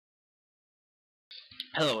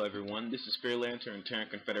Hello everyone, this is Freelancer and Terran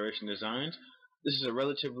Confederation Designs. This is a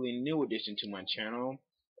relatively new addition to my channel.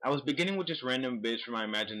 I was beginning with just random vids from my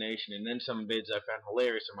imagination and then some vids I found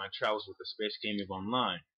hilarious in my travels with the Space Game of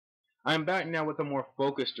Online. I am back now with a more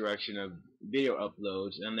focused direction of video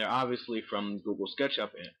uploads, and they're obviously from Google SketchUp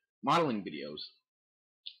and modeling videos.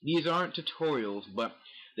 These aren't tutorials, but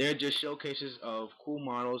they're just showcases of cool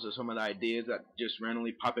models or some of the ideas that just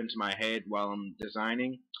randomly pop into my head while I'm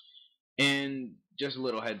designing. And just a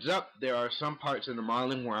little heads up, there are some parts in the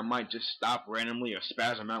modeling where I might just stop randomly or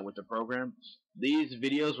spasm out with the program. These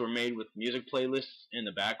videos were made with music playlists in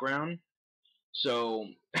the background, so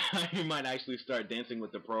you might actually start dancing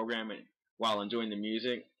with the program while enjoying the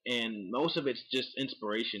music. And most of it's just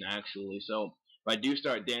inspiration, actually. So if I do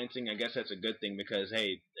start dancing, I guess that's a good thing because,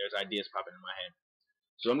 hey, there's ideas popping in my head.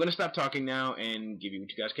 So I'm going to stop talking now and give you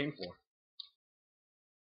what you guys came for.